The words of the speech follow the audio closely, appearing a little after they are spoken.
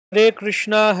हरे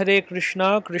कृष्णा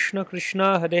कृष्ण कृष्ण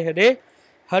हरे हरे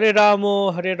हरे राम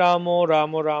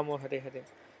राम राम हरे हरे।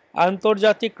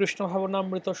 আন্তর্জাতিক কৃষ্ণ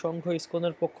ভাবনামৃত সংঘ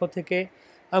ইসকনের পক্ষ থেকে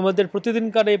আমাদের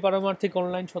প্রতিদিনকার এই পারমার্থিক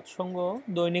অনলাইন সৎসঙ্গ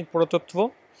দৈনিক পরতত্ত্ব,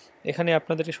 এখানে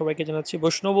আপনাদেরকে সবাইকে জানাচ্ছি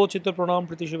বৈষ্ণবোচিত প্রণাম,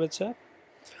 প্রীতি, শুভেচ্ছা।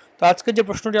 তো আজকে যে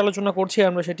প্রশ্নটি আলোচনা করছি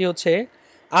আমরা, সেটি হচ্ছে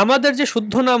আমাদের যে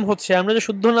শুদ্ধ নাম হচ্ছে, আমরা যে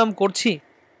শুদ্ধ নাম করছি,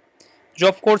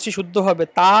 জপ করছি শুদ্ধ হবে,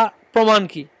 তা প্রমাণ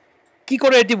কি, কি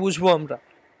করে এটি বুঝবো আমরা?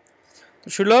 তো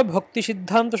শিল ভক্তি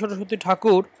সিদ্ধান্ত সরস্বতী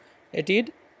ঠাকুর এটির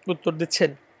উত্তর দিচ্ছেন।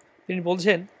 তিনি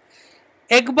বলছেন,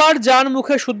 একবার যার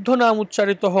মুখে শুদ্ধ নাম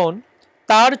উচ্চারিত হন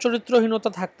তার চরিত্রহীনতা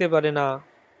থাকতে পারে না,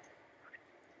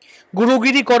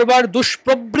 গুরুগিরি করবার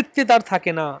দুষ্প্রবৃত্তি তার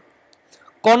থাকে না,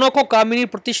 কনক কামিনী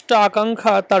প্রতিষ্ঠা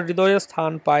আকাঙ্ক্ষা তার হৃদয়ে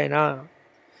স্থান পায় না।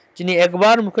 যিনি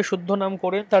একবার মুখে শুদ্ধ নাম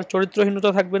করেন তার চরিত্রহীনতা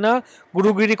থাকবে না,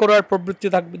 গুরুগিরি করার প্রবৃত্তি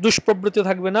থাকবে, দুষ্প্রবৃত্তি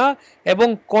থাকবে না, এবং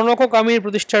কনক কামিনীর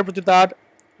প্রতিষ্ঠার প্রতি তার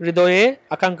হৃদয়ে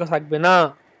আকাঙ্ক্ষা থাকবে না।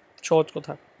 সহজ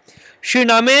কথা। শ্রী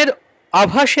নামের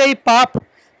আভাসেই পাপ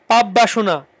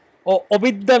বাসনা ও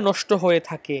অবিদ্যা নষ্ট হয়ে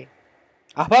থাকে।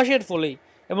 আভাসের ফলেই,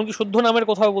 এমনকি শুদ্ধ নামের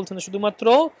কথাও বলছেন, শুধুমাত্র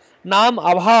নাম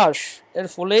আভাস এর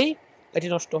ফলেই এটি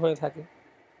নষ্ট হয়ে থাকে।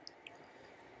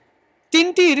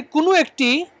 তিনটির কোনো একটি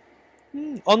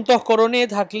অন্তঃকরণে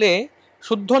থাকলে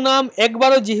শুদ্ধ নাম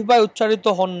একবারও জিহ্বায় উচ্চারিত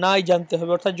হন নাই জানতে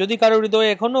হবে। অর্থাৎ যদি কারো হৃদয়ে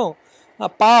এখনো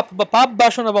পাপ বা পাপ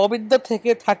বাসনা বা অবিদ্যা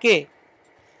থেকে থাকে,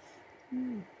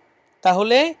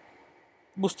 তাহলে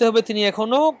বুঝতে হবে তিনি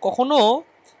এখনো কখনো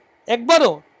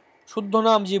একবারও শুদ্ধ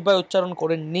নাম জিহ্বায় উচ্চারণ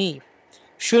করেননি।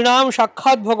 শ্রীনাম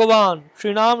সাক্ষাৎ ভগবান,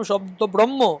 শ্রীনাম শব্দ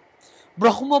ব্রহ্ম,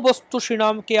 ব্রহ্ম বস্তু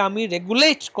শ্রীনামকে আমি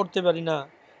রেগুলেট করতে পারি না,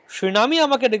 শ্রীনামই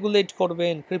আমাকে রেগুলেট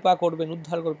করবেন, কৃপা করবেন,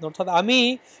 উদ্ধার করবেন। অর্থাৎ আমি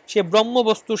সে ব্রহ্ম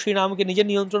বস্তু শ্রীনামকে নিজে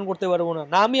নিয়ন্ত্রণ করতে পারবো না,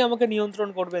 নামই আমাকে নিয়ন্ত্রণ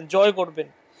করবেন, জয় করবেন।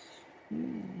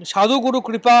 সাধু গুরু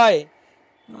কৃপায়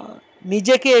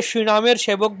নিজেকে শ্রীনামের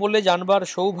সেবক বলে জানবার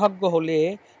সৌভাগ্য হলে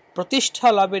প্রতিষ্ঠা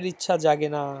লাভের ইচ্ছা জাগে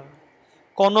না,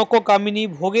 কনক কামিনী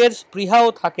ভোগের স্পৃহাও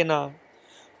থাকে না।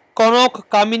 কনক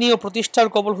কামিনী ও প্রতিষ্ঠার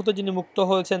কবল হতে যিনি মুক্ত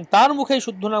হয়েছেন তার মুখেই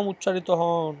শুদ্ধ নাম উচ্চারিত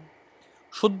হন।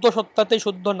 শুদ্ধ সত্তাতে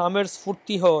শুদ্ধ নামের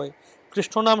স্ফূর্তি হয়।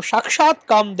 কৃষ্ণ নাম সাক্ষাৎ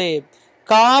কামদেব,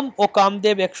 কাম ও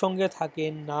কামদেব একসঙ্গে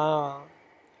থাকেন না।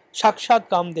 সাক্ষাৎ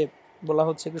কামদেব বলা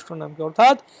হচ্ছে কৃষ্ণ নামকে,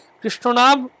 অর্থাৎ কৃষ্ণ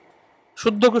নাম,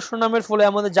 শুদ্ধ কৃষ্ণ নামের ফলে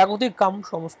আমাদের জাগতিক কাম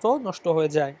সমস্ত নষ্ট হয়ে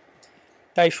যায়।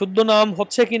 তাই শুদ্ধ নাম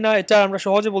হচ্ছে কিনা এটা আমরা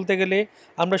সহজে বলতে গেলে,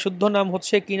 আমরা শুদ্ধ নাম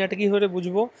হচ্ছে কিনা এটা কিভাবে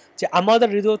বুঝবো? যে আমাদের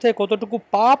হৃদয় থেকে কতটুকু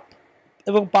পাপ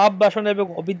এবং পাপ বাসনা এবং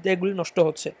অবিদ্যা এগুলি নষ্ট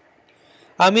হচ্ছে।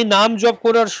 আমি নাম জপ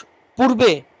করার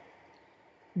পূর্বে,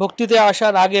 ভক্তিতে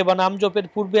আসার আগে বা নাম জপের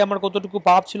পূর্বে আমার কতটুকু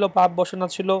পাপ ছিল, পাপ বাসনা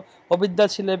ছিল, অবিদ্যা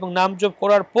ছিল, এবং নাম জপ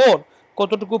করার পর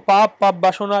কতটুকু পাপ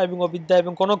বাসনা এবং অবিদ্যা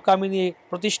এবং কনক কামিনী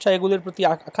প্রতিষ্ঠা এগুলির প্রতি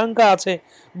আকাঙ্ক্ষা আছে,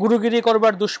 গুরুগিরি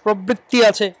করবার দুষ্প্রবৃত্তি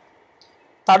আছে,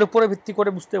 তার উপরে ভিত্তি করে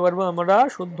বুঝতে পারবো আমরা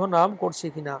শুদ্ধ নাম করছি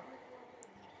কিনা।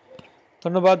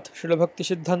 ধন্যবাদ। শিল ভক্তি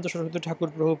সিদ্ধান্ত সরস্বতী ঠাকুর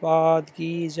প্রভুপাদ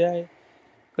কি জয়।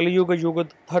 कलयुग युग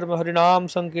धर्म हरिनाम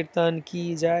संकीर्तन की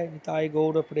जय। निताय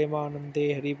गौर प्रेमानंदे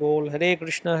हरि बोल। हरे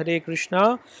कृष्णा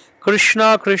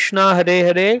कृष्णा कृष्णा हरे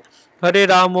हरे, हरे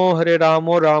राम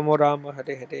राम राम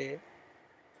हरे हरे,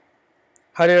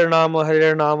 हरे नाम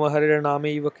हरे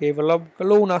नामैव केवलम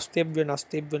कलो नास्तिव्य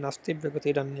नास्तिव्य नास्तिव्य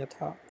गतिरन्यथा।